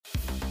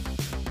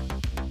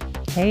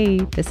Hey,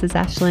 this is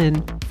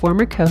Ashlyn,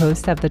 former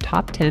co-host of the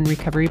Top 10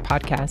 Recovery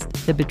podcast,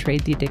 The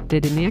Betrayed, the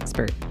Addicted, and the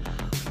Expert.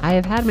 I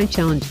have had my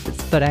challenges,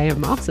 but I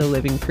am also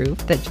living proof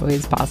that joy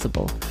is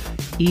possible,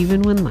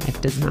 even when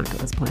life does not go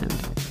as planned.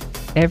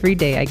 Every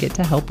day I get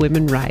to help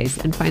women rise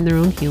and find their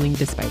own healing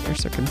despite their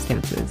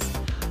circumstances.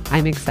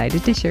 I'm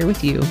excited to share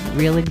with you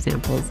real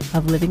examples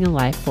of living a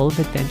life full of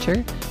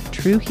adventure,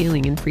 true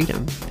healing, and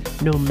freedom,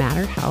 no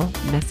matter how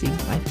messy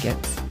life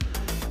gets.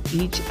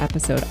 Each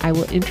episode, I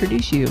will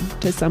introduce you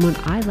to someone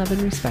I love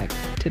and respect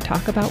to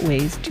talk about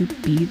ways to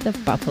be the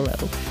buffalo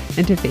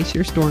and to face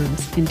your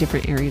storms in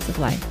different areas of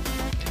life.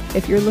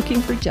 If you're looking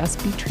for just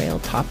betrayal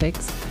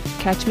topics,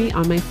 catch me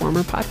on my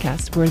former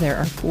podcast where there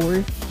are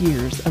 4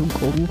 years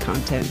of golden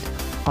content,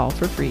 all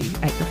for free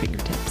at your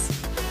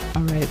fingertips.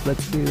 All right,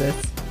 let's do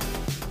this.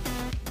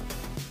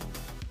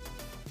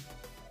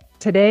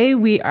 Today,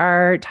 we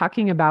are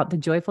talking about the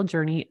joyful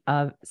journey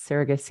of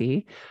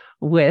surrogacy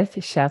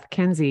with Chef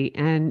Kenzie.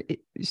 And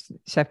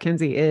Chef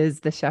Kenzie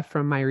is the chef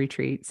from my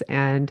retreats.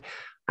 And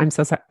I'm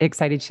so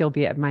excited she'll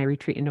be at my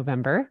retreat in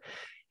November.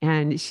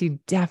 And she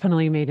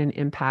definitely made an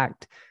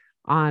impact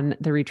on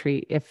the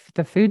retreat. If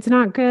the food's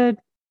not good,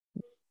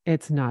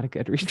 it's not a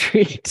good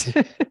retreat.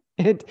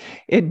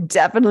 It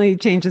definitely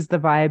changes the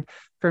vibe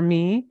for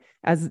me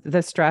as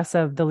the stress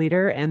of the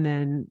leader and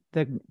then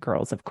the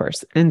girls, of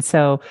course. And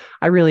so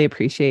I really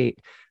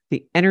appreciate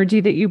the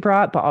energy that you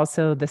brought, but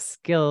also the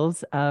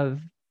skills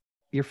of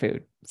your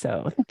food.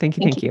 So thank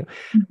you.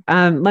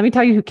 Let me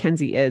tell you who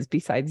Kenzie is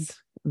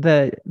besides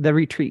the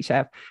retreat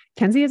chef.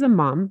 Kenzie is a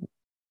mom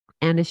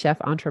and a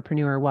chef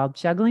entrepreneur. While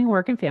juggling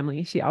work and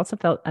family, she also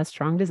felt a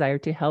strong desire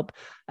to help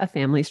a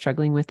family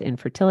struggling with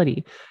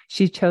infertility.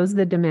 She chose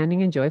the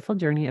demanding and joyful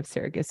journey of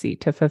surrogacy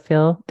to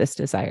fulfill this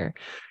desire.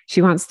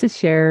 She wants to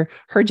share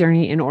her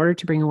journey in order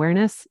to bring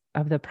awareness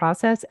of the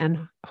process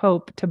and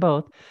hope to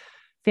both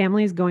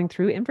families going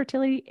through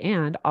infertility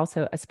and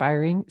also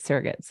aspiring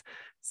surrogates.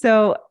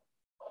 So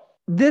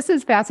this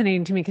is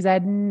fascinating to me because I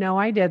had no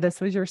idea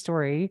this was your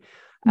story.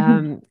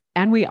 And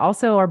we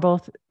also are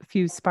both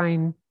fused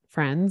spine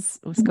friends,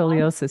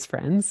 scoliosis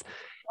friends,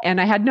 and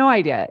I had no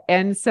idea.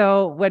 And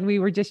so when we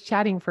were just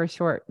chatting for a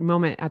short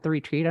moment at the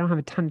retreat, I don't have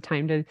a ton of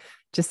time to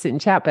just sit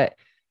and chat, but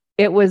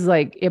it was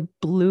like, it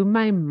blew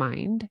my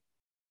mind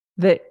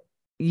that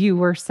you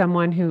were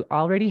someone who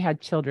already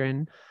had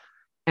children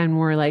and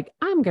were like,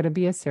 I'm going to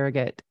be a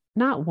surrogate,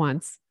 not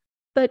once,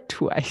 but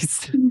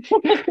twice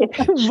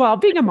while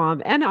being a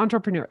mom and an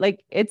entrepreneur.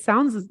 Like, it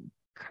sounds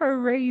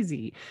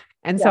crazy.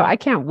 And so I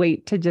can't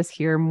wait to just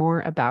hear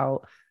more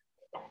about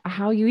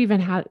how you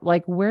even had,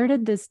 like, where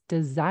did this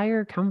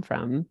desire come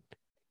from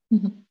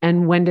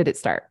and when did it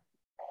start?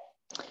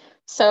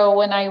 So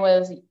when I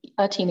was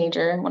a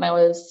teenager, when I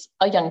was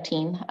a young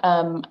teen,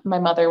 my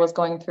mother was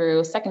going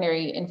through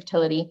secondary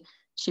infertility.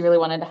 She really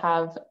wanted to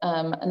have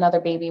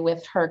another baby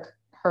with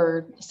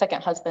her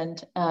second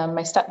husband,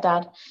 my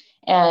stepdad.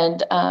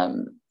 And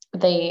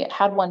they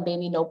had one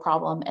baby, no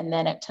problem. And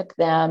then it took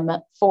them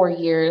 4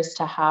 years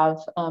to have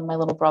my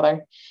little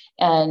brother.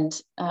 And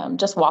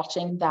just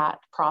watching that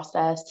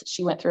process,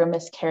 she went through a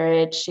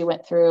miscarriage. She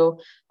went through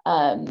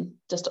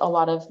just a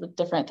lot of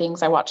different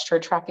things. I watched her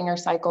tracking her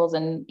cycles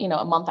and,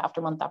 a month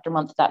after month after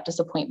month, that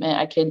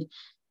disappointment, she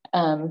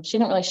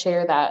didn't really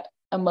share that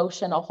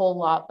emotion a whole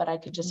lot, but I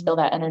could just feel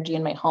that energy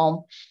in my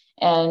home.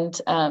 And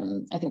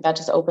I think that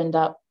just opened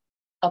up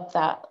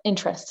that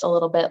interest a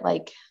little bit,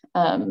 like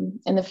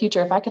in the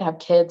future, if I could have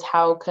kids,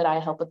 how could I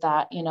help with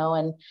that?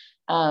 And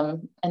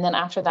then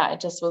after that, it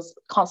just was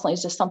constantly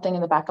just something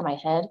in the back of my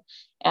head.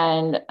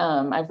 And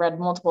I've read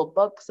multiple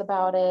books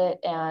about it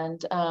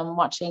and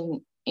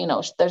watching,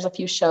 there's a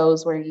few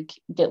shows where you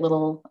get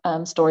little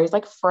stories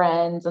like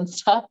Friends and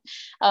stuff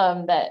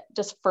that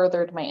just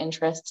furthered my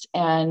interest.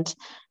 And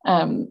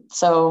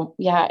so,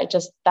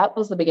 that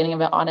was the beginning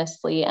of it,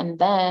 honestly. And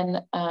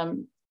then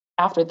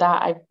after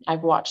that,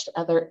 I've watched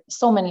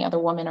so many other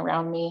women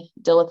around me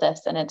deal with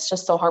this, and it's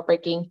just so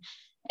heartbreaking.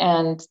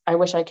 And I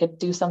wish I could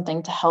do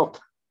something to help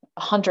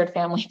 100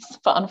 families,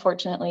 but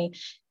unfortunately,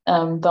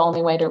 the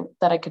only way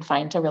that I could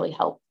find to really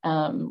help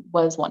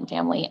was one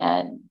family,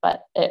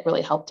 but it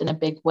really helped in a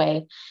big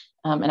way.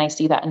 And I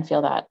see that and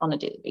feel that on a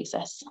daily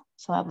basis.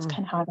 So that's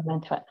kind of how I got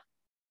into it.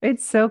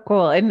 It's so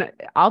cool. And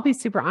I'll be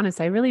super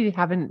honest, I really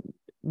haven't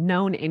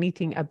known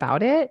anything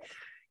about it.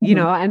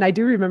 And I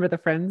do remember the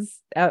Friends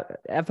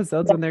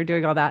episodes when they're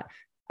doing all that.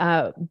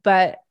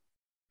 But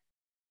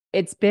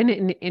it's been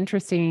an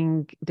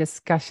interesting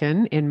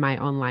discussion in my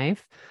own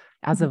life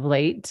as of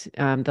late,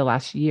 the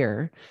last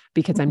year,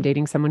 because I'm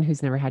dating someone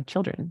who's never had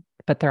children,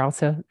 but they're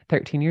also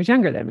 13 years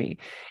younger than me.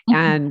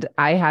 And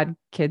I had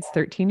kids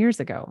 13 years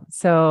ago.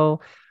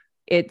 So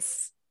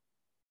it's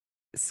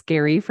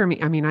scary for me.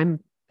 I mean, I'm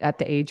at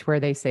the age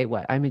where they say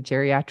I'm a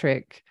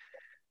geriatric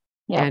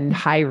and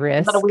high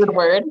risk. Is that a weird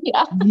word?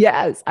 Yeah.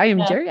 Yes, I am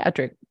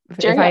geriatric.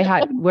 If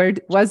I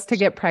was to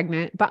get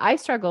pregnant, but I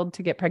struggled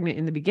to get pregnant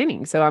in the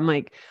beginning. So I'm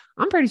like,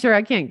 I'm pretty sure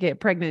I can't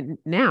get pregnant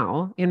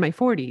now in my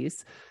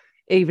 40s,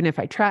 even if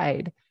I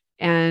tried.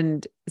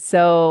 And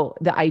so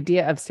the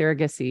idea of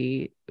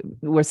surrogacy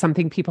was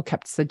something people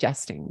kept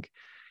suggesting.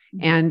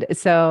 Mhm. And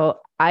so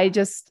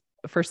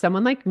for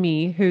someone like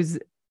me,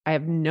 I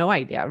have no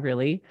idea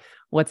really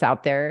what's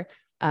out there,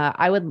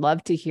 I would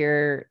love to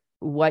hear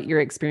what your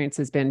experience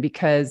has been,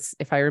 because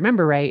if I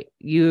remember right,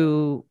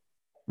 you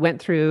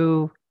went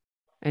through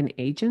an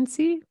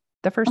agency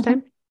the first Mhm.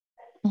 time.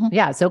 Mhm.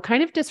 Yeah. So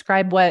kind of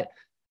describe what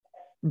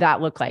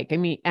that looked like. I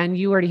mean, and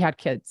you already had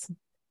kids.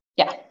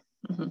 Yeah.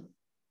 Mhm.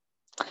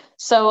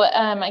 So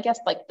I guess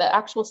like the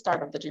actual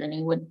start of the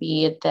journey would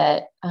be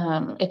that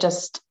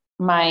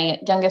my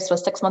youngest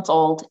was 6 months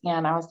old,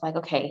 and I was like,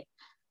 okay,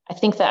 I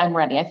think that I'm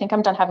ready. I think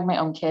I'm done having my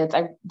own kids.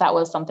 That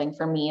was something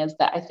for me, is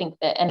that I think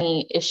that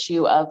any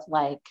issue of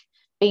like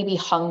baby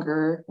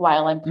hunger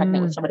while I'm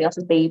pregnant with Mm, somebody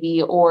else's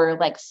baby, or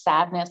like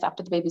sadness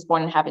after the baby's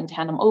born and having to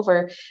hand them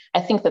over,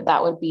 I think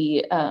that would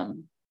be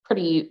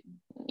pretty,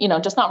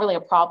 just not really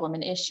a problem.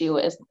 An issue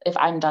is if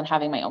I'm done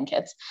having my own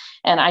kids.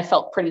 And I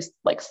felt pretty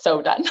like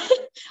so done.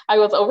 I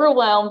was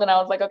overwhelmed, and I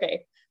was like,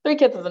 okay, 3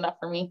 kids is enough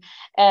for me.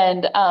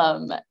 And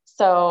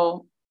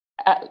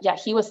yeah,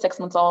 he was 6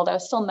 months old. I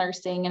was still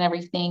nursing and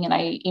everything. And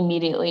I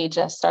immediately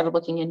just started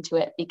looking into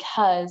it,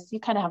 because you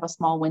kind of have a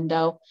small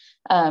window.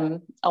 A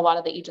lot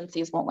of the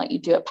agencies won't let you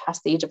do it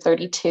past the age of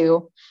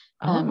 32.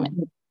 Um,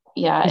 oh,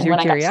 yeah. because And you're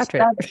when I got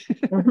geriatric.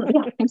 started,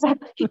 yeah,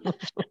 exactly.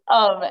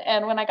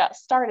 And when I got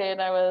started,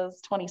 I was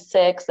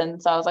 26.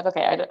 And so I was like,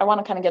 okay, I want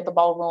to kind of get the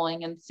ball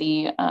rolling and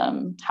see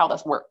how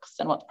this works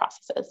and what the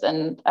process is.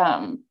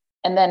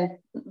 And then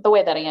the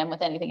way that I am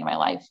with anything in my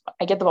life,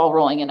 I get the ball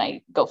rolling and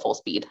I go full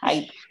speed.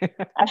 I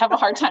have a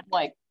hard time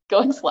like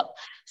going slow.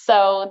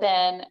 So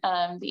then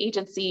the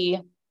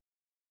agency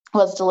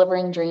was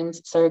Delivering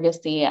Dreams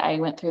Surrogacy. I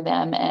went through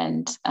them,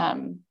 and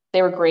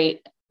they were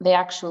great.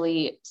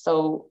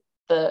 So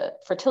the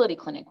fertility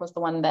clinic was the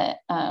one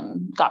that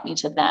got me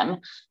to them.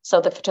 So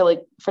the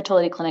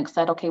fertility clinic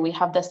said, okay, we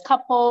have this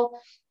couple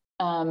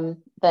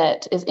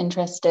that is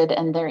interested,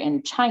 and they're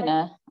in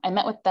China. I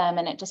met with them,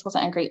 and it just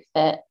wasn't a great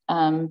fit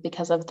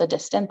because of the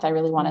distance. I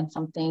really Mm, wanted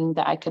something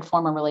that I could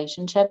form a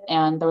relationship,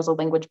 and there was a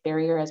language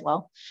barrier as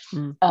well.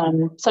 mm.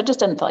 So it just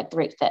didn't feel like the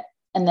right fit.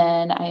 And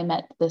then I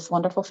met this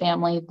wonderful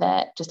family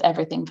that just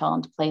everything fell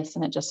into place,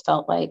 and it just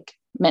felt like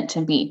meant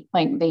to be.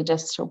 Like they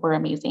just were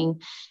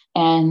amazing,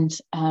 and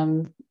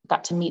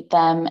got to meet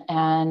them.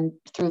 And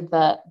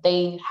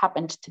they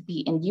happened to be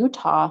in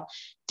Utah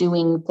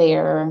doing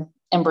their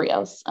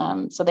embryos.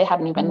 So they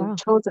hadn't Oh, even wow.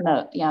 chosen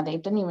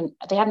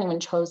they hadn't even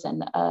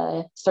chosen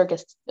a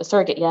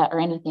surrogate yet or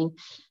anything.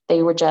 They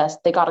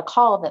got a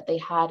call that they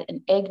had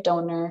an egg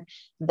donor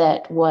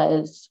that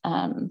was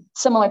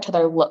similar to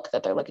their look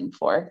that they're looking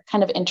for.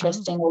 Kind of Oh,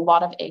 interesting. A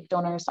lot of egg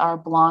donors are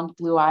blonde,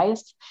 blue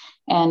eyes,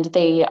 and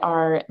they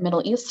are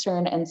Middle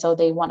Eastern. And so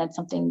they wanted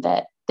something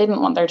that they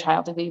didn't want their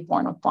child to be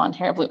born with blonde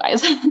hair, blue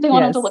eyes. They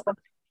wanted to yes. look like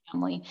a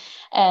family.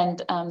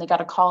 And they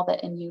got a call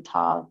that in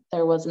Utah,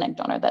 there was an egg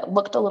donor that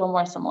looked a little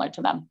more similar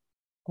to them.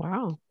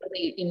 Wow. So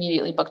they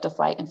immediately booked a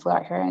flight and flew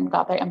out here and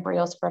got their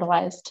embryos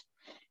fertilized.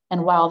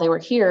 And while they were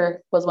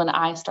here was when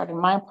I started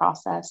my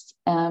process.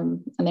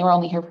 And they were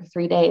only here for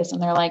 3 days.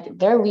 And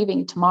they're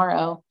leaving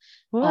tomorrow.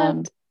 Um,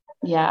 What?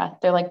 yeah,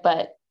 they're like,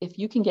 but if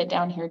you can get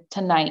down here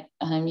tonight,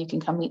 you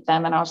can come meet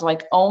them. And I was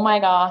like, oh my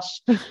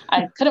gosh,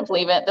 I couldn't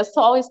believe it. This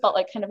always felt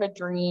like kind of a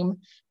dream,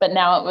 but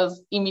now it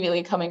was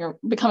immediately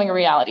becoming a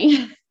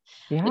reality.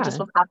 It just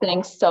Yeah. was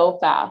happening so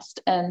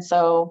fast. And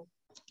so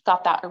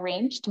got that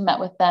arranged, met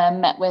with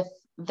them,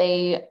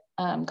 they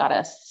got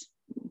us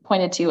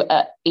pointed to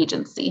an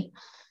agency.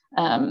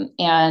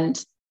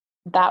 And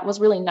that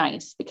was really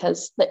nice,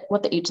 because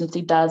what the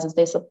agency does is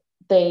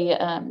they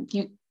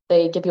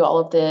they give you all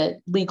of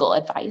the legal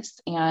advice.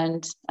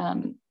 And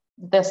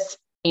this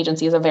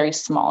agency is a very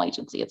small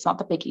agency. It's not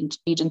the big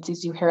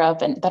agencies you hear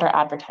of and that are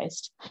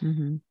advertised.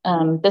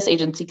 Mm-hmm. This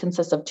agency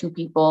consists of 2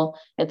 people.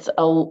 It's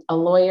a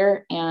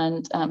lawyer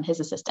and his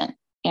assistant.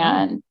 Oh,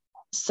 And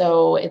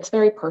so it's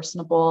very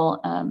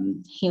personable.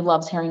 He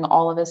loves hearing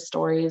all of his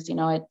stories.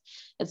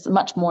 It's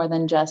much more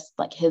than just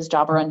like his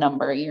job or a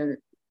number.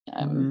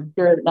 mm-hmm.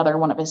 You're another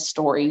one of his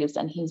stories,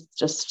 and he's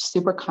just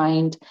super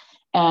kind.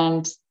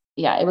 And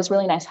yeah, it was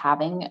really nice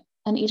having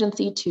an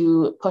agency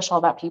to push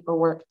all that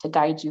paperwork, to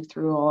guide you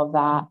through all of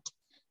that.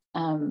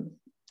 Um,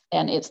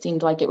 and it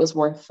seemed like it was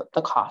worth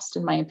the cost,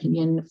 in my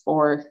opinion,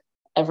 for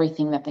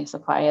everything that they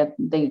supply.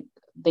 They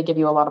give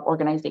you a lot of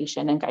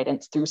organization and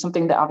guidance through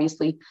something that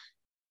obviously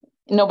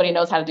nobody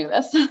knows how to do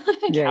this. Like,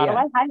 Yeah. how do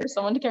Yeah. I hire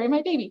someone to carry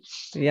my baby?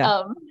 Yeah.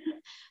 Um,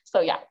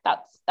 so yeah,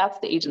 that's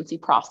the agency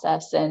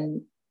process.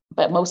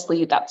 But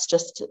mostly that's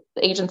just,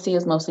 the agency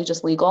is mostly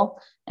just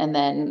legal, and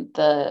then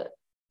the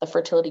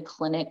fertility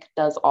clinic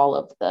does all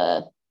of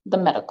the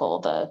medical,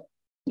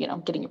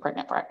 getting you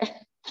pregnant part.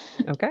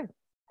 Okay.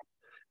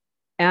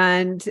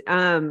 And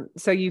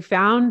so you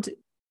found,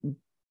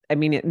 I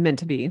mean, it meant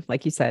to be,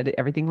 like you said,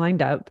 everything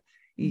lined up.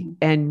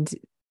 And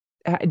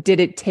did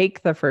it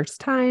take the first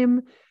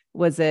time?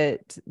 Was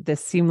it the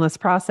seamless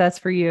process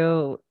for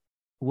you?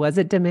 Was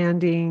it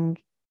demanding?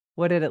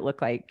 What did it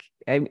look like?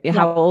 Yeah.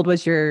 How old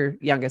was your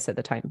youngest at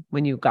the time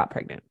when you got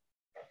pregnant?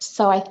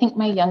 So I think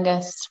my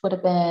youngest would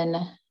have been,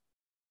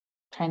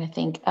 trying to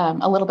think,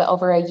 a little bit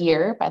over a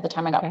year by the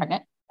time I got Okay.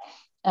 pregnant.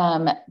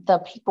 The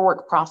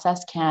paperwork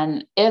process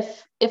can,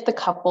 if the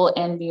couple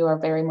and you are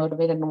very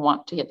motivated and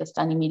want to get this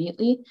done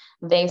immediately,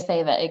 they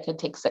say that it could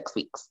take 6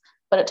 weeks.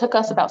 But it took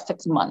us about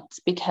 6 months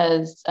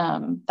because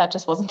that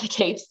just wasn't the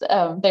case.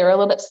 They were a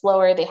little bit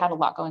slower. They had a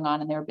lot going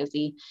on and they were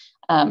busy.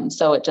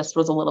 So it just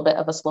was a little bit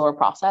of a slower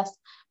process.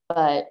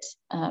 But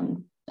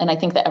and I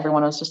think that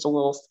everyone was just a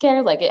little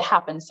scared, like it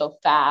happened so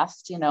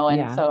fast, and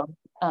Yeah. so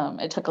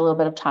it took a little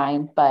bit of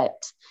time.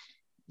 But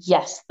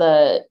yes,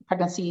 the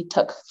pregnancy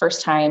took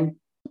first time,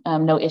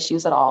 no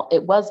issues at all.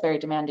 It was very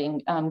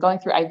demanding. Going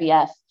through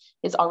IVF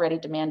is already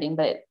demanding,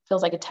 but it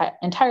feels like an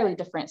entirely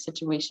different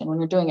situation when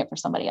you're doing it for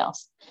somebody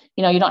else.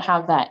 You don't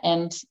have that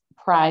end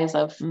prize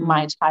of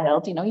my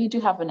child. You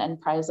do have an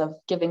end prize of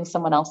giving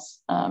someone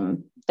else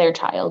their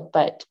child,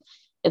 but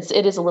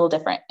it is a little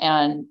different.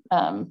 And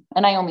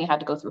I only had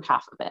to go through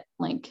half of it.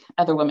 Like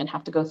other women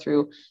have to go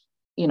through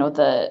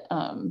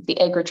the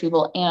egg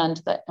retrieval and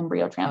the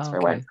embryo Oh, transfer,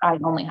 where okay. I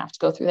only have to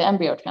go through the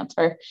embryo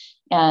transfer,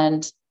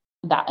 and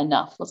that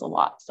enough was a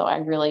lot. So I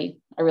really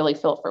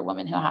feel for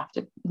women who have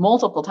to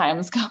multiple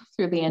times go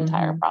through the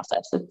entire Mm-hmm.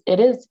 process. It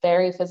is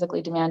very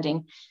physically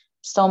demanding,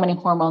 so many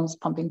hormones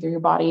pumping through your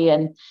body,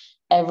 and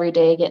every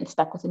day getting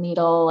stuck with a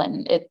needle,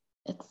 and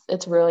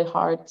it's really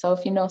hard. So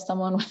if you know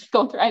someone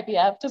going through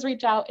IVF, just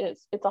reach out.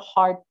 It's a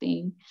hard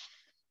thing.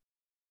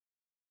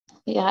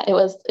 Yeah, it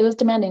was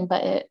demanding,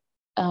 but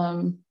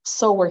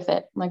so worth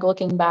it. Like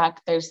looking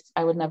back,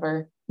 I would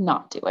never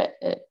not do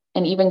it.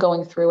 And even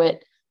going through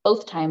it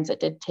both times, it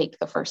did take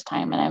the first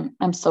time, and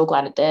I'm so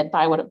glad it did. But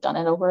I would have done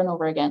it over and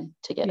over again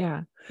to get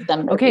Yeah.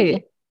 them their Okay.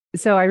 baby.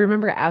 So I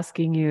remember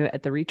asking you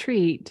at the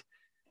retreat,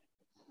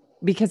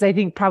 because I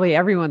think probably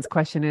everyone's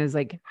question is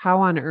like,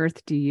 how on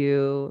earth do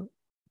you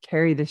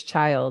carry this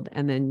child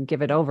and then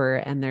give it over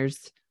and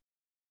there's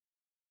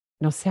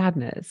no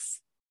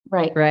sadness,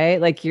 Right. right?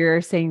 Like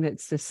you're saying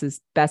that this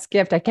is best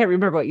gift. I can't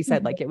remember what you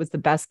said, like it was the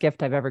best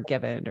gift I've ever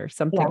given or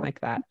something Yeah. like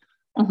that.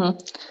 hmm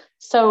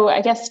So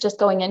I guess just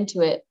going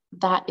into it,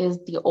 that is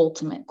the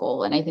ultimate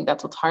goal. And I think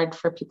that's what's hard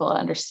for people to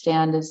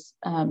understand is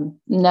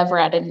never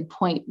at any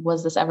point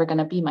was this ever going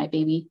to be my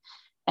baby.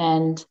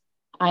 And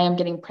I am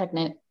getting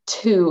pregnant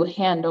to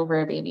hand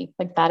over a baby.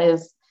 Like that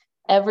is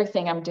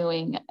everything I'm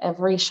doing,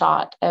 every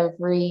shot,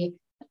 every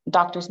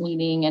doctor's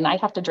meeting. And I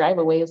have to drive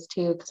a ways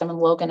too, because I'm in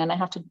Logan and I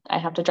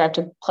have to drive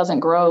to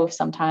Pleasant Grove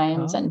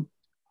sometimes. Oh,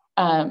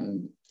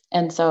 Um,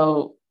 and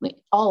so like,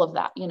 all of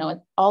that,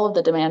 all of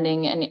the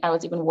demanding, and I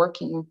was even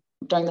working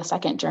during the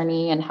second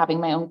journey and I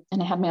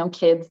had my own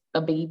kids,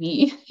 a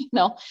baby,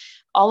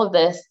 all of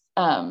this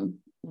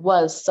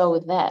was so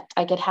that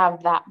I could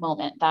have that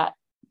moment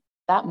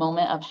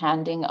of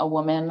handing a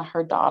woman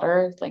her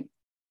daughter, like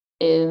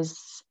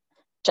is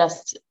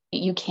just,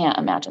 you can't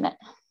imagine it.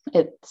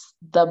 It's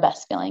the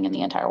best feeling in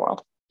the entire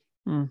world.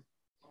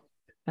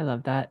 I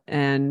love that.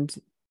 And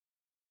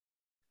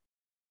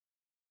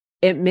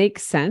it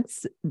makes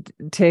sense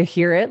to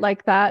hear it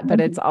like that, but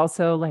it's Mhm.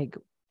 also like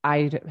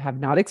have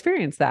not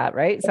experienced that,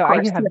 right? Of So I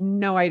course. have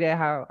no idea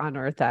how on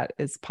earth that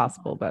is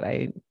possible, but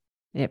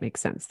it makes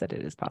sense that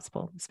it is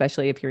possible,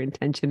 especially if your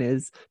intention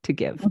is to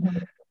give.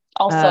 Mhm.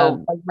 Also,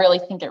 Um, I really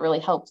think it really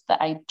helps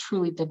that I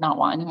truly did not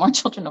want any more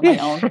children of my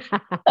own.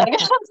 Like, I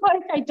was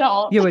like, I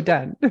don't. you were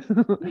done,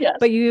 Yes.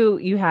 but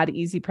you had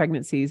easy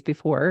pregnancies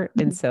before,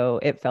 and Mhm. so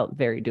it felt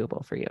very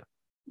doable for you.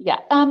 Yeah.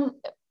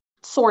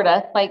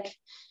 Sorta. Like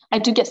I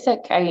do get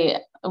sick.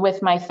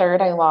 With my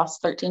third, I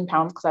lost 13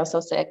 pounds because I was so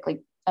sick.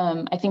 Like,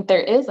 I think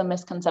there is a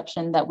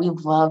misconception that we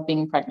love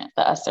being pregnant,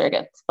 the us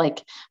surrogates.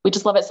 Like we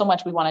just love it so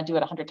much we want to do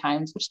it 100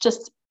 times, which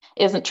just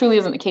isn't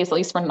the case, at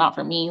least not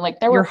for me. Like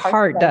there Your were parts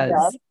heart that I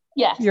loved. does.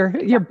 Yes, Your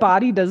exactly.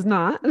 body does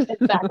not.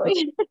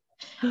 Exactly.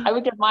 I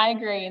would get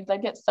migraines.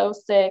 I'd get so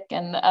sick,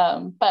 and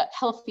but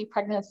healthy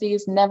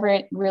pregnancies,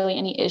 never really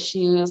any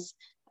issues.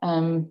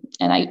 And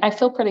I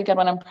feel pretty good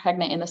when I'm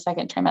pregnant in the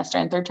second trimester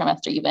and third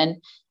trimester, even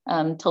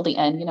till the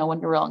end. When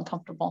you're real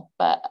uncomfortable.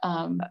 But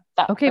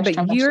that Okay, first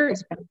but trimester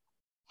was good.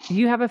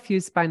 you have a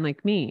fused spine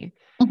like me.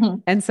 Mm-hmm.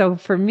 And so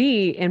for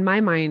me, in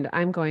my mind,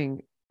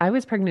 I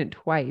was pregnant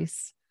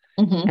twice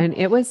Mm-hmm. and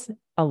it was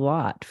a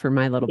lot for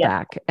my little Yeah.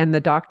 back. And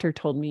the doctor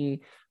told me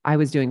I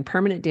was doing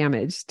permanent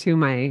damage to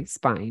my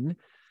spine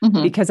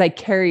Mm-hmm. because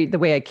the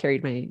way I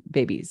carried my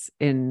babies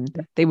and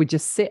they would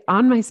just sit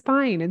on my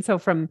spine. And so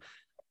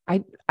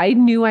I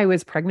knew I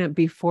was pregnant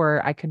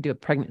before I could do a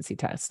pregnancy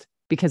test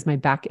because my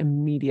back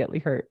immediately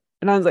hurt.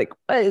 And I was like,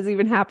 what is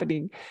even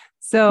happening? Mm-hmm.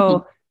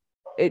 So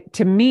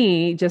to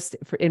me, just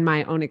in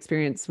my own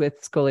experience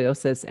with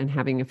scoliosis and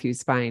having a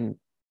fused spine,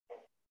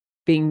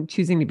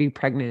 choosing to be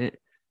pregnant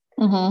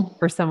Mm-hmm.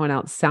 for someone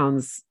else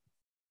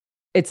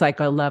it's like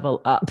a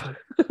level up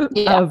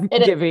Yeah, of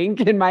it is. giving,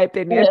 in my It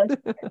opinion. is.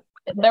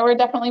 There's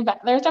definitely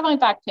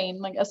back pain,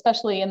 like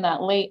especially in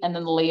that late, and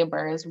then the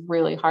labor is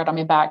really hard on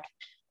my back.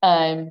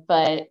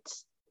 But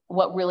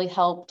what really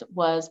helped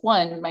was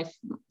one,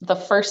 the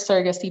first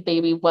surrogacy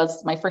baby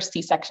was my first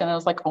C-section. I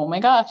was like, oh my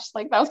gosh,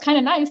 like that was kind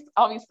of nice.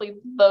 Obviously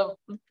the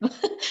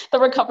the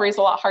recovery is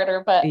a lot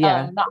harder, but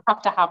Yeah. not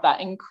have to have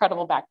that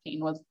incredible back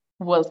pain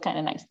was kind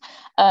of nice.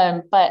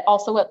 But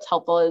also what's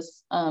helpful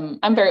is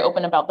I'm very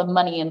open about the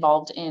money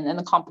involved and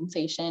the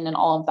compensation and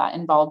all of that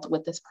involved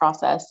with this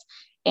process.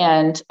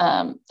 And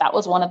that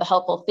was one of the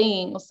helpful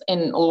things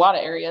in a lot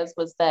of areas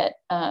was that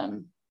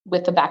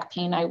with the back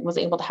pain, I was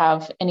able to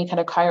have any kind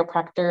of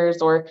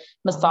chiropractors or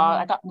massage.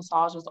 I got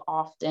massages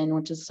often,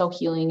 which is so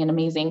healing and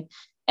amazing.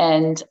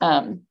 And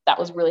that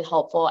was really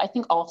helpful. I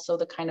think also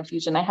the kind of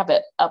fusion, I have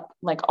it up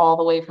like all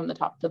the way from the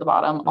top to the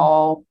bottom,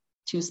 all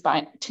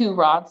two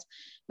rods,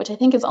 which I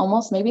think is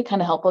almost maybe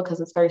kind of helpful because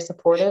it's very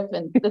supportive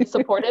and it's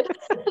supported.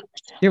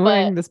 You're but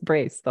wearing this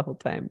brace the whole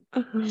time.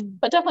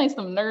 but definitely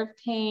some nerve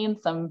pain,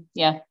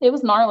 it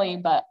was gnarly,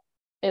 but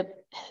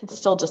it's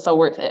still just so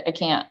worth it. I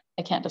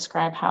can't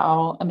describe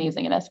how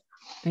amazing it is.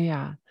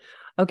 Yeah.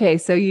 Okay.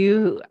 So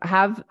you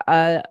have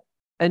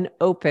an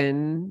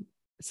open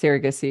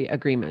surrogacy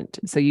agreement.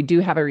 So you do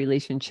have a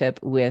relationship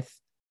with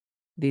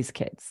these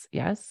kids.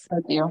 Yes. I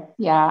do.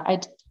 Yeah.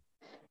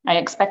 I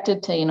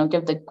expected to,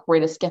 give the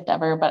greatest gift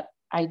ever, but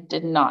I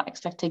did not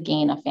expect to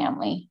gain a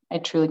family. I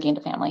truly gained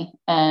a family.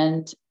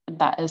 And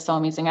that is so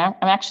amazing. I'm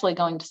actually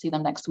going to see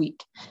them next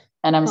week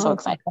and I'm so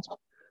excited.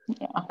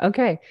 Yeah.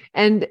 Okay.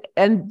 And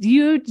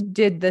you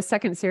did the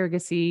second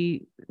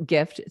surrogacy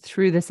gift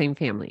through the same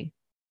family.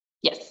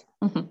 Yes.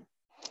 Mm-hmm.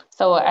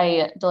 So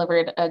I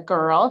delivered a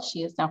girl.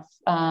 She is now,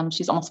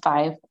 she's almost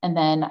 5. And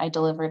then I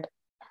delivered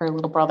her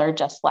little brother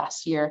just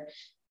last year.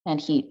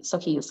 And he's a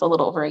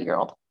little over a year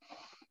old.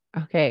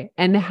 Okay.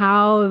 And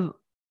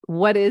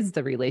what is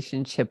the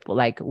relationship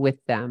like with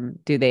them?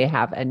 Do they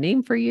have a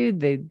name for you?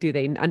 Do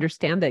they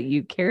understand that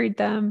you carried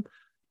them?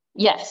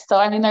 Yes. So,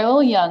 I mean, they're a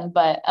little young,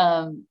 but,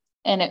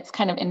 and it's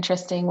kind of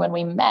interesting when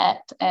we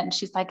met and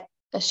she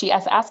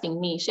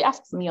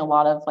asks me a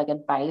lot of like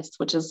advice,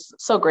 which is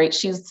so great.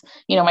 She's,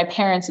 my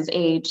parents'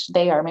 age,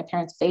 they are my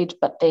parents' age,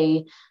 but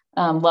they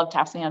love to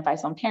ask me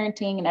advice on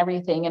parenting and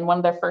everything. And one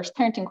of their first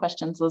parenting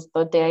questions was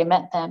the day I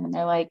met them. And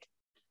they're like,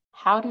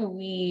 how do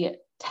we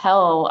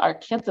tell our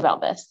kids about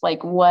this?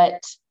 Like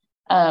what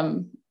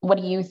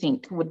do you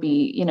think would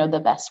be, the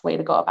best way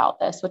to go about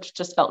this? Which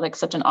just felt like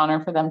such an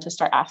honor for them to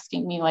start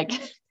asking me like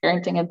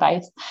parenting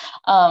advice.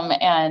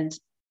 And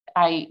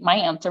my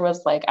answer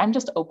was like, I'm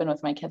just open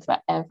with my kids about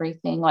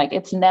everything. Like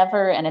it's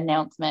never an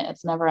announcement.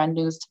 It's never a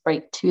news to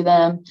break to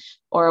them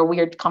or a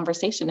weird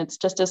conversation. It's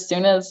just as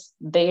soon as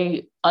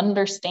they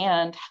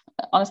understand,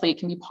 honestly, it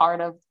can be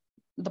part of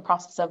the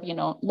process of,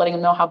 letting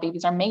them know how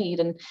babies are made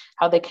and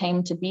how they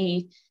came to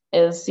be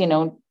is,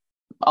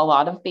 a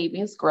lot of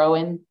babies grow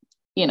in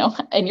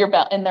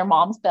in their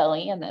mom's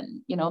belly and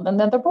then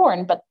then they're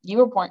born, but you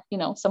were born,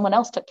 someone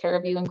else took care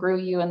of you and grew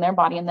you in their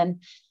body and then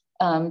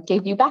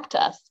gave you back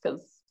to us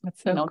because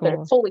cool.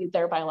 They're fully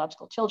their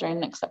biological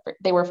children except for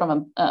they were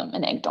from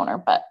an egg donor.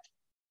 But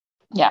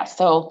yeah,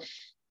 so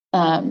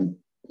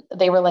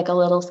they were like a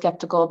little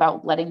skeptical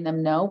about letting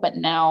them know, but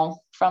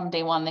now from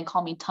day one they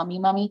call me tummy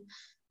mummy,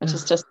 which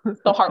is just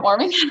so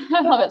heartwarming.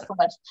 I love it so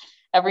much.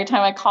 Every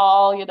time I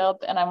call,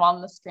 and I'm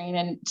on the screen,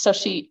 and so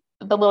the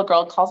little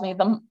girl calls me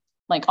them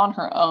like on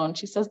her own.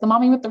 She says, the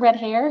mommy with the red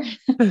hair.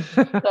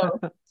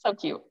 So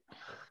cute.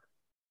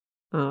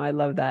 Oh, I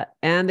love that.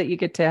 And that you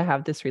get to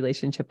have this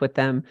relationship with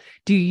them.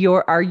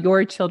 Are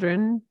your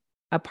children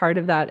a part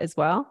of that as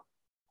well?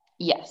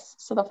 Yes.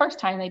 So the first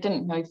time they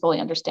didn't really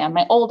fully understand.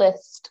 My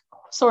oldest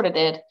sort of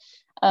did.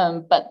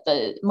 But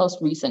the most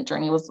recent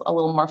journey was a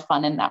little more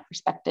fun in that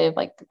perspective.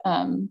 Like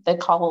they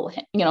call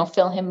him,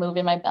 feel him move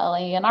in my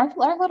belly and our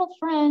little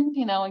friend,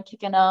 and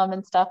kicking him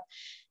and stuff.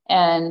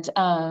 And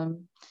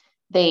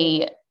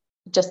they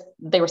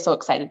were so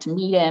excited to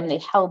meet him. They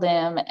held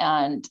him.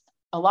 And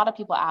a lot of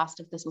people asked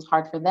if this was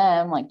hard for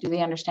them. Like, do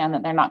they understand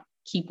that they're not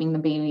keeping the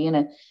baby?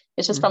 And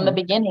it's just from the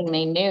beginning,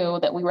 they knew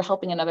that we were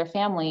helping another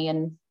family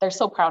and they're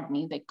so proud of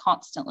me. They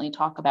constantly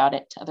talk about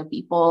it to other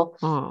people.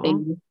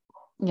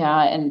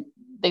 And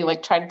they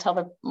like try to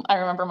tell I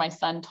remember my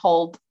son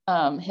told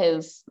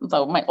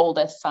my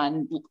oldest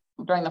son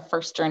during the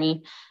first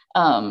journey,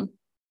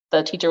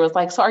 the teacher was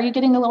like, so are you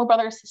getting a little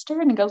brother or sister?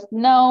 And he goes,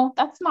 no,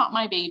 that's not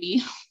my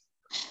baby.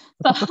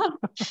 So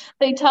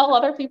they tell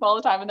other people all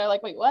the time and they're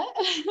like, wait, what?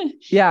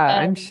 Yeah,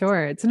 I'm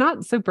sure it's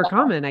not super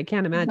common. I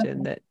can't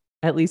imagine that,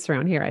 at least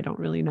around here. I don't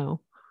really know.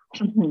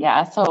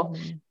 Yeah. So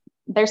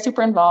they're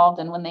super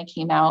involved. And when they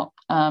came out,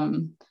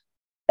 when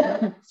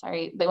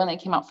they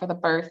came out for the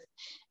birth,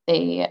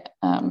 they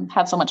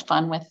had so much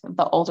fun with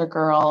the older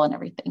girl and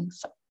everything.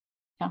 So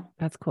yeah.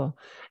 That's cool.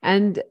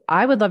 And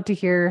I would love to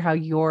hear how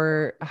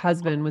your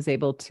husband was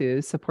able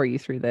to support you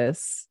through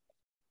this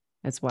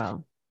as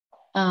well.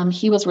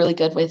 He was really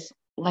good with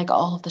like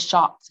all of the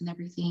shots and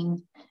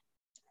everything.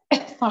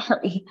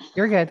 Sorry.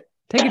 You're good.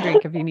 Take a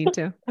drink if you need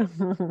to.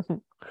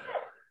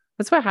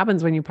 That's what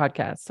happens when you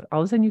podcast.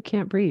 All of a sudden you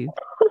can't breathe.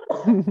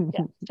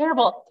 Yeah,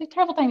 terrible,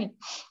 terrible timing.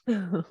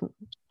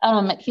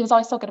 He was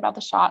always so good about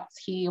the shots.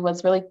 He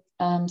was really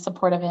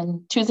supportive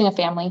in choosing a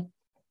family.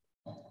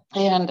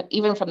 And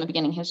even from the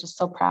beginning, he was just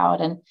so proud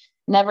and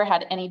never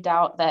had any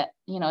doubt that,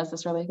 is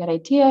this really a good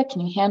idea?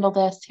 Can you handle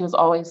this? He was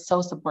always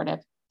so supportive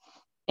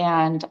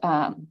and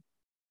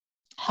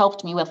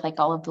helped me with like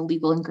all of the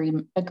legal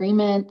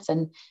agreements.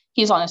 And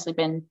he's honestly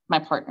been my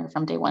partner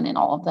from day one in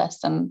all of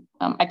this. And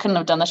I couldn't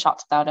have done the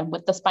shots without him.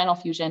 With the spinal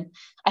fusion,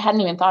 I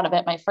hadn't even thought of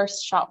it. My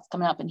first shot was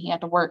coming up and he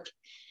had to work.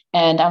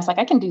 And I was like,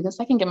 I can do this.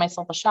 I can give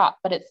myself a shot,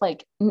 but it's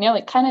like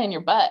nearly kind of in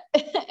your butt.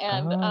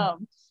 And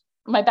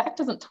my back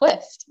doesn't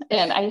twist.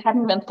 And I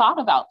hadn't even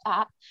thought about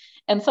that.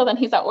 And so then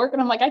he's at work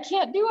and I'm like, I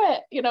can't do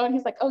it, and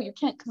he's like, oh, you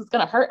can't because it's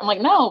going to hurt. I'm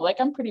like, no, like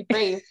I'm pretty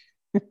brave.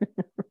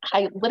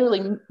 I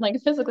literally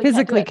like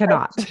physically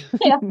cannot.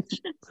 Yeah.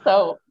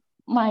 So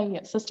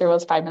my sister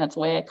was 5 minutes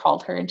away. I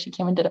called her and she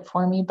came and did it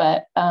for me.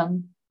 But,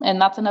 and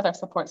that's another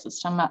support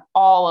system.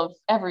 All of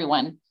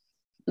everyone,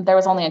 there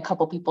was only a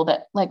couple people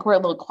that like were a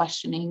little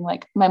questioning,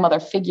 like my mother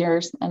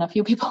figures and a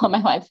few people in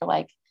my life were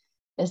like,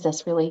 is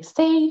this really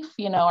safe?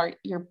 Or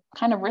you're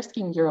kind of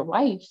risking your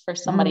life for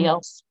somebody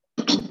else.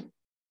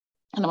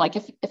 And I'm like,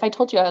 if I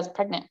told you I was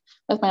pregnant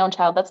with my own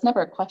child, that's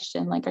never a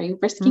question. Like, are you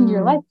risking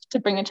your life to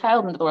bring a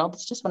child into the world?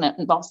 It's just when it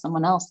involves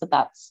someone else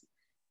that's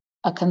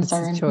a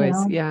concern. It's a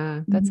choice.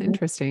 Yeah, that's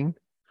interesting.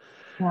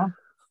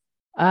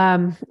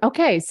 Yeah.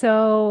 Okay,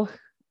 so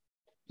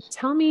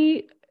tell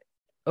me,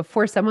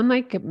 for someone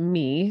like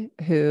me,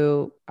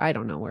 who I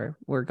don't know where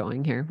we're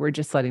going here, we're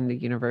just letting the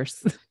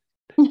universe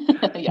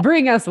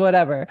bring us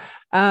whatever.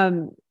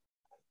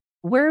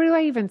 Where do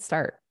I even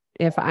start?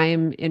 If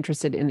I'm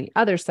interested in the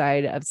other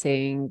side of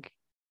saying,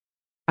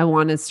 I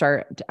want to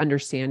start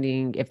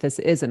understanding if this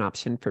is an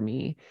option for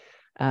me.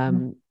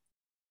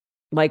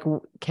 Like,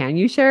 can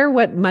you share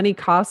what money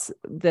costs,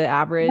 the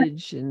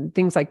average and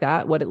things like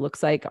that, what it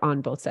looks like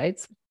on both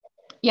sides?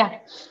 Yeah.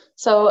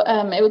 So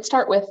it would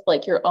start with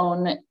like your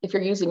own, if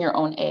you're using your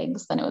own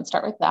eggs, then it would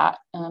start with that,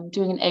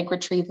 doing an egg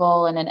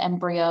retrieval and an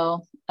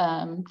embryo,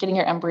 getting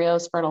your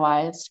embryos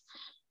fertilized,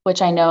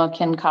 which I know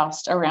can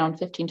cost around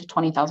 $15,000 to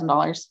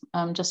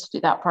 $20,000 just to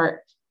do that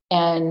part.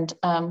 And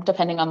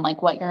depending on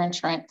like what your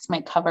insurance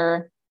might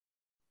cover.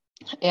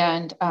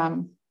 And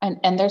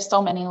there's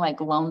so many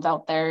like loans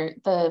out there.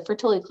 The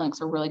fertility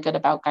clinics are really good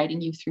about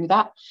guiding you through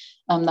that.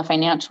 The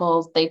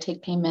financials, they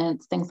take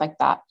payments, things like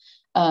that.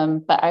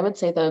 But I would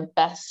say the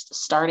best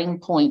starting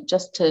point,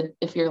 just to,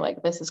 if you're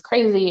like, this is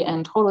crazy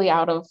and totally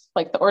out of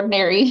like the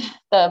ordinary,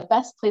 the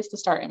best place to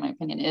start, in my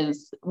opinion,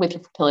 is with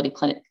your fertility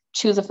clinic.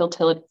 Choose a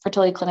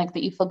fertility clinic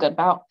that you feel good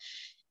about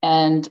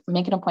and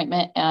make an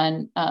appointment,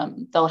 and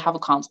they'll have a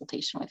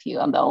consultation with you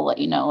and they'll let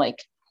you know,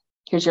 like,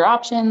 here's your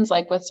options,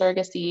 like with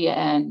surrogacy,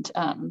 and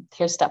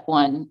here's step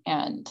one.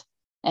 And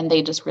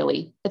they just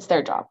really, it's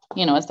their job,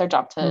 it's their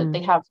job to,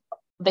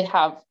 they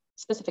have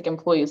specific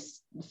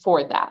employees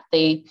for that.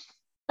 They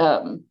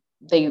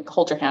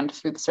hold your hand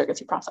through the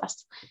surrogacy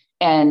process.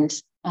 And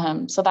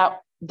so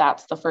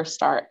that's the first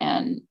start.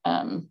 And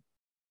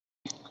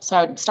so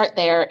I would start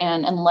there.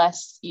 And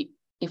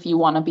if you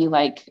want to be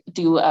like,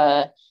 do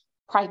a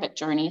private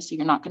journey, so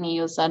you're not going to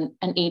use an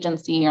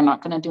agency, you're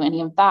not going to do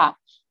any of that,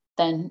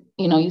 then,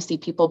 you see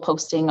people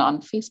posting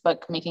on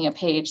Facebook, making a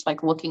page,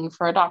 like looking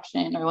for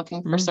adoption or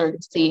looking for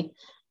surrogacy,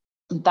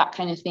 that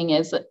kind of thing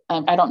is,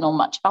 I don't know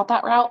much about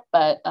that route,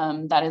 but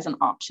that is an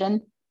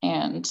option,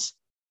 and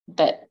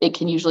that it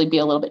can usually be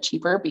a little bit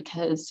cheaper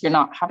because you're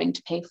not having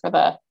to pay for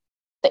the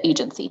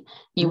agency.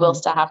 You will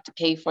still have to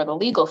pay for the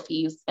legal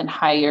fees and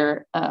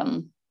hire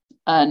an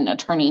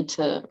attorney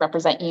to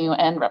represent you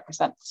and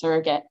represent the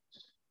surrogate.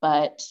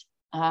 But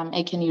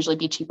it can usually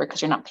be cheaper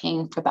because you're not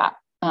paying for that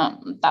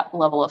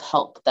level of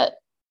help that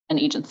an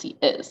agency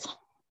is.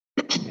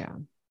 Yeah.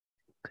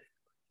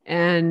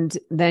 And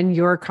then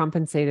you're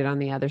compensated on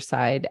the other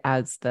side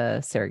as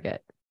the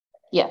surrogate.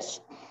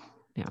 Yes.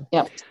 Yeah.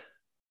 Yep.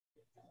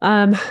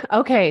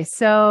 Okay.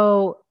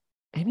 So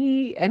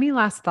any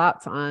last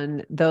thoughts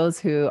on those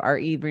who are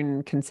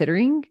even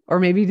considering, or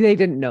maybe they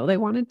didn't know they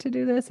wanted to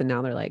do this and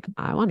now they're like,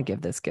 I want to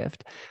give this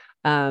gift.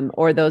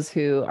 Or those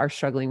who are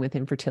struggling with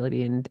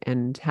infertility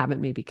and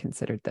haven't maybe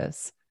considered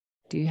this.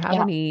 Do you have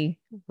any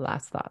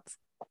last thoughts?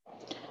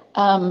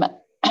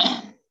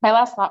 My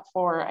last thought,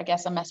 for, I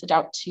guess, a message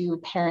out to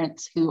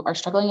parents who are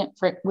struggling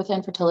with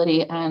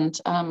infertility and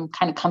kind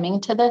of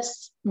coming to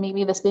this,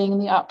 maybe this being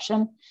the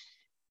option,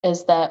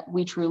 is that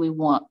we truly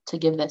want to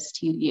give this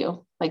to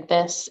you. Like,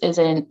 this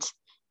isn't,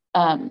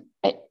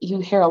 you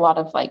hear a lot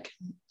of like,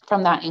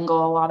 from that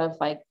angle, a lot of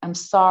like, I'm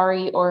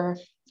sorry, or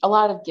a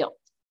lot of guilt,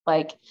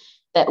 like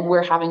that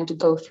we're having to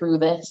go through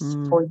this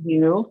for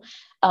you.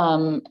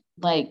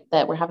 Like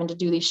that we're having to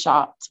do these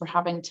shots, we're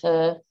having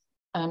to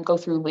go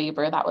through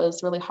labor. That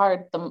was really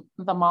hard.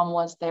 The mom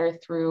was there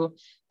through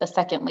the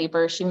second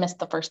labor. She missed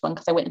the first one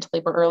because I went into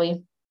labor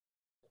early.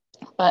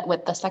 But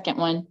with the second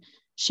one,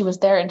 she was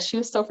there and she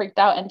was so freaked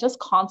out, and just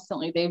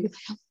constantly they'd be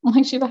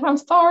like, she's like, I'm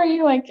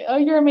sorry, like, oh,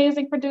 you're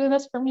amazing for doing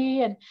this for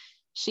me. And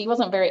she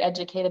wasn't very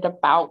educated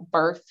about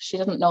birth. She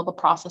doesn't know the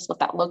process, what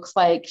that looks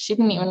like. She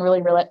didn't even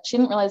really realize, she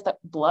didn't realize that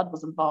blood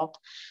was involved.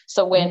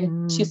 So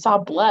when she saw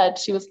blood,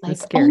 she was like,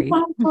 That's oh scary.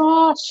 my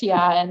gosh.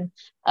 Yeah.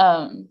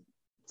 And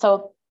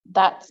so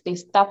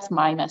that's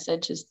my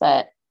message, is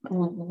that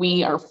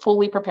we are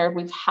fully prepared.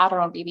 We've had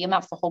our own baby. And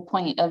that's the whole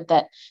point of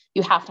that.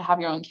 You have to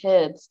have your own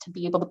kids to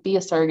be able to be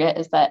a surrogate,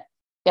 is that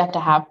you have to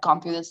have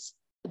gone through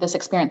this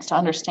experience to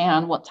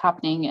understand what's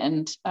happening.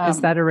 And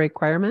is that a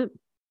requirement?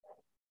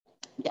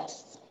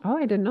 yes. Oh,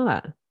 I didn't know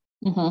that.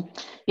 Mm-hmm.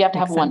 You have to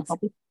Makes have one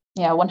sense.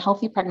 one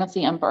healthy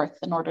pregnancy and birth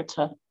in order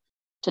to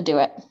do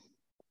it.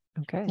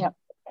 Okay. Yeah.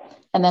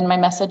 And then my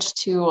message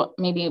to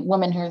maybe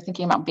women who are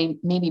thinking about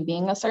maybe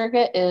being a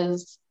surrogate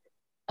is,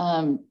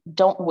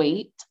 don't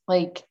wait.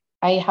 Like,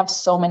 I have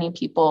so many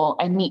people,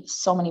 I meet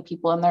so many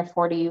people in their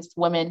 40s,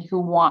 women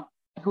who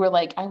are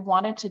like, I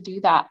wanted to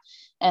do that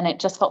and it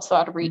just felt so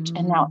out of reach,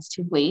 and now it's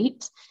too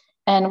late.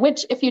 And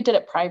which, if you did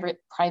it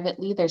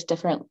privately, there's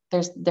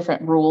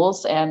different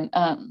rules, and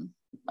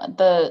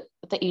the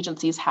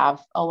agencies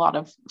have a lot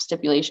of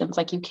stipulations.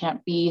 Like, you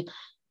can't be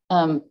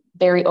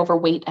very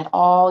overweight at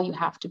all. You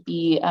have to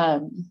be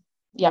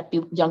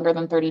younger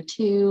than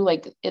 32.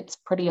 Like, it's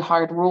pretty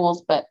hard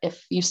rules, but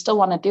if you still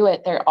want to do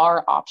it, there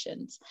are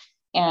options.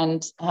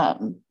 And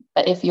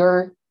but if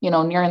you're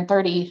near in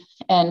 30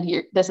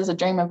 and this is a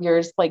dream of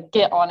yours, like,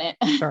 get on it.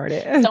 Start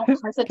it. Don't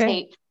hesitate.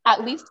 Okay.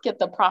 At least get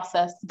the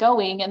process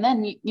going, and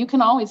then you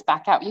can always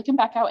back out. You can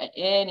back out at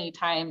any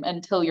time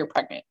until you're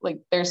pregnant.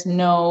 Like, there's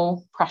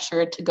no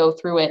pressure to go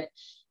through it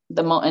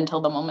until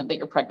the moment that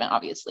you're pregnant,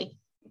 obviously.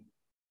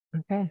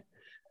 Okay.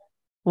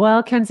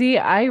 Well, Kenzie,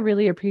 I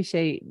really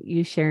appreciate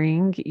you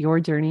sharing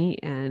your journey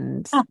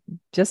and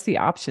just the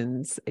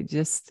options.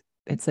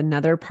 It's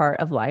another part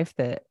of life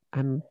that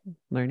I'm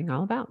learning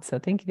all about. So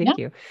thank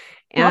you.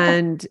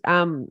 And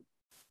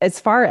as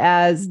far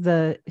as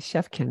the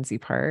Chef Kenzie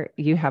part,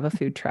 you have a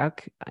food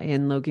truck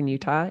in Logan,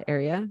 Utah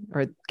area,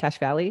 or Cache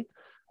Valley.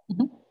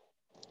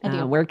 Mm-hmm. I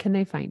do. Where can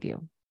they find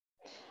you?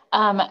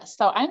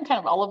 So I'm kind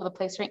of all over the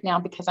place right now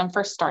because I'm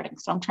first starting.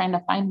 So I'm trying to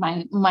find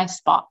my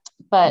spot.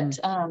 But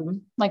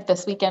like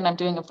this weekend, I'm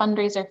doing a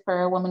fundraiser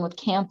for a woman with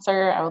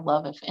cancer. I would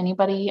love if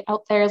anybody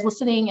out there is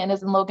listening and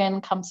is in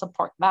Logan, come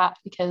support that,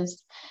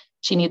 because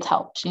she needs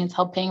help. She needs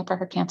help paying for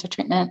her cancer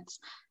treatments.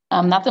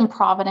 That's in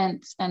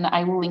Providence, and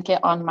I will link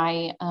it on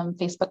my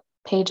Facebook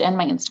page and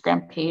my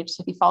Instagram page.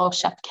 So if you follow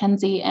Chef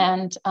Kenzie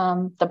and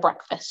the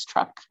breakfast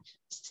truck,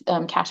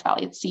 Cache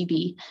Valley, it's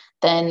CB,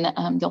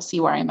 then you'll see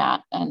where I'm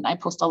at, and I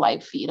post a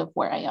live feed of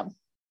where I am.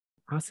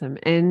 Awesome.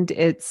 And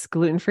it's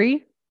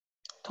gluten-free?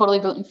 Totally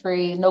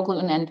gluten-free, no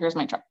gluten, and here's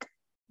my truck.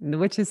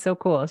 Which is so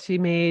cool. She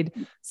made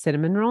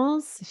cinnamon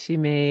rolls. She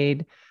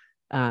made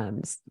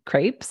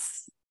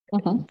crepes.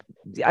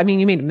 Mm-hmm. I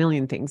mean, you made a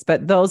million things,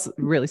 but those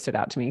really stood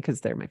out to me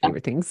because they're my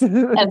favorite things.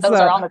 And those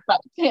are on the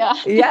truck. Yeah.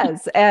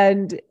 Yes.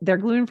 And they're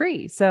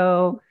gluten-free.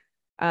 So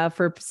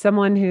for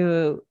someone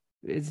who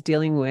is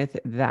dealing with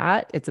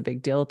that, it's a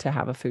big deal to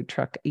have a food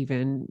truck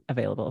even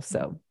available.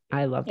 So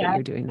I love that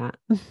you're doing that.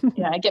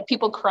 Yeah. I get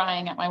people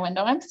crying at my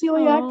window. I'm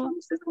celiac.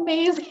 This is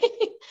amazing.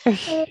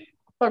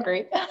 So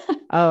great.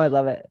 Oh, I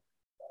love it.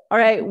 All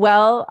right.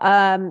 Well,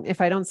 if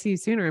I don't see you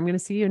sooner, I'm going to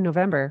see you in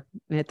November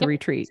at the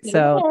retreat.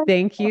 So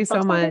thank you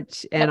so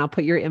much. And I'll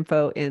put your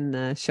info in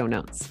the show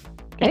notes.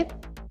 Okay.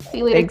 See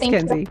you later.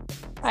 Thanks, Kenzie.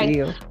 See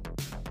you.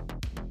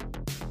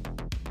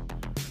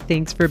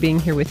 Thanks for being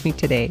here with me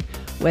today,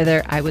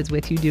 whether I was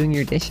with you doing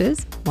your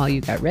dishes while you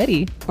got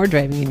ready or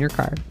driving in your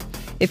car.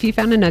 If you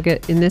found a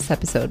nugget in this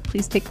episode,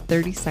 please take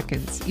 30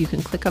 seconds. You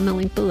can click on the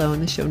link below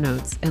in the show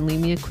notes and leave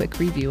me a quick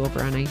review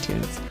over on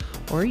iTunes.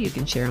 Or you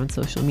can share on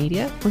social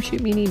media or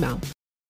shoot me an email.